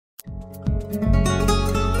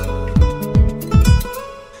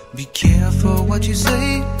Be careful what you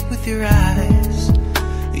say with your eyes.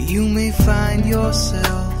 You may find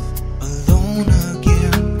yourself alone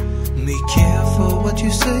again. Be careful what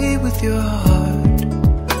you say with your heart.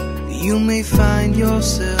 You may find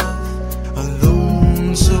yourself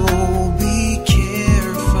alone, so be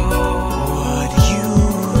careful what you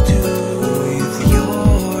do with your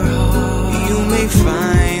heart. You may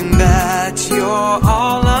find that you're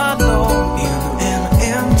all alone in an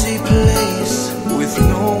empty place with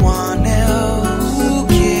no one else. Who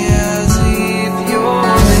cares if you're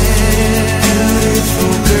there?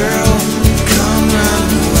 Beautiful girl, come run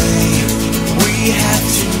away. We have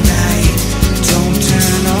tonight, don't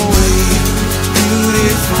turn away.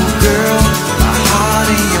 Beautiful girl, my heart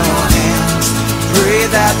in your hands. Pray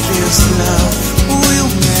that this love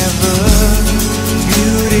will never.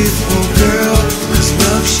 Beautiful girl, 'cause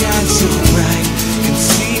love shines so bright. Can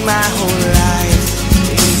see my whole life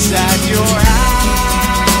inside your eyes.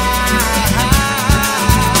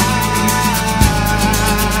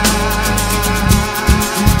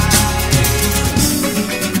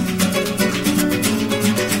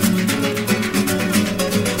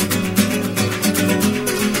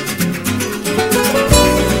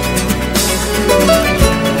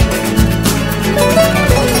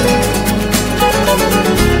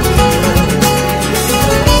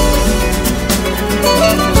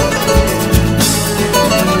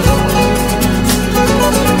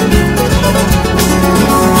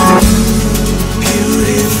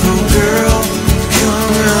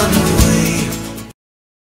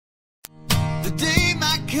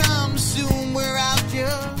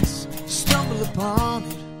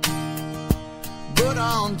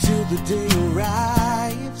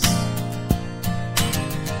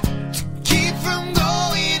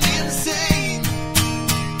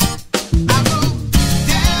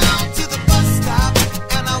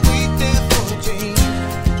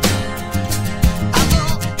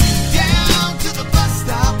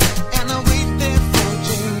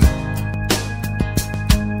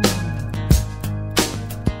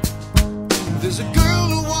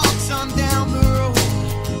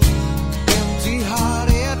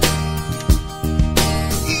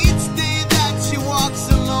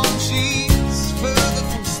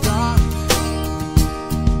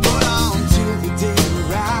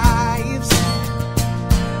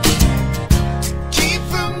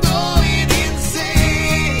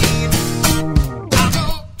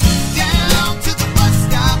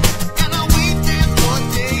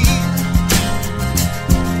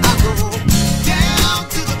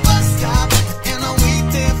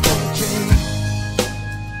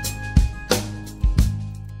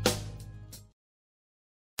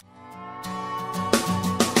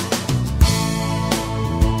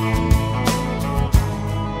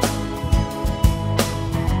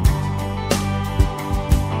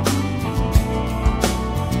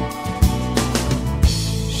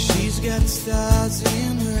 Stars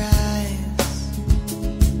in her eyes.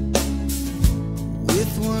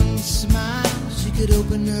 With one smile, she could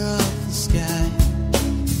open up the sky.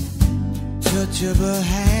 Touch of her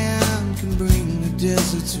hand can bring the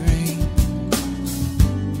desert's rain.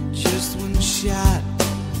 Just one shot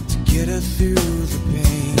to get her through the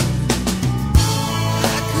pain.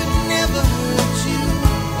 I could never hurt you,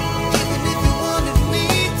 even if you wanted me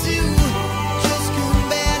to. Just come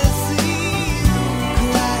back to see you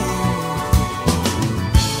crying.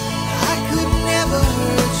 I could never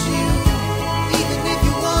hurt you, even if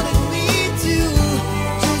you wanted me to.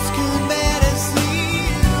 Just come back to see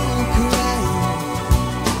you crying.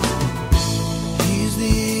 He's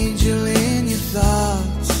the angel in your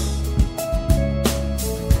thoughts.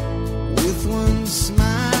 With one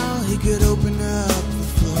smile, he could open up the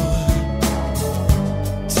floor.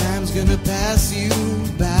 Time's gonna pass you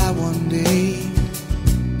by one day.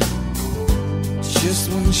 Just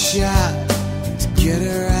one shot to get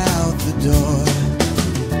her out the door.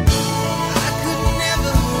 I could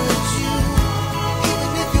never hurt you, even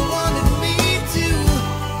if you wanted me to.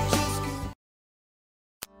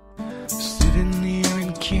 Just sitting here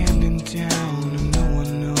in Camden Town and no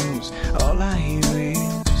one knows. All I hear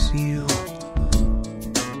is you.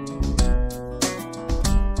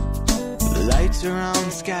 The lights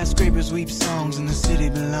around skyscrapers weep songs, and the city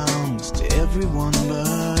belongs to everyone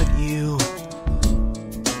but you.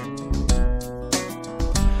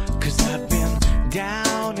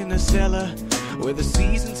 Down in the cellar where the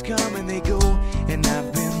seasons come and they go, and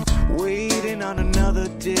I've been waiting on another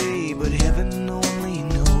day, but heaven only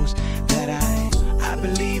knows that I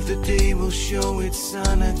believe the day will show its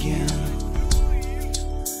sun again.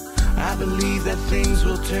 I believe that things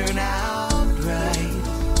will turn out right.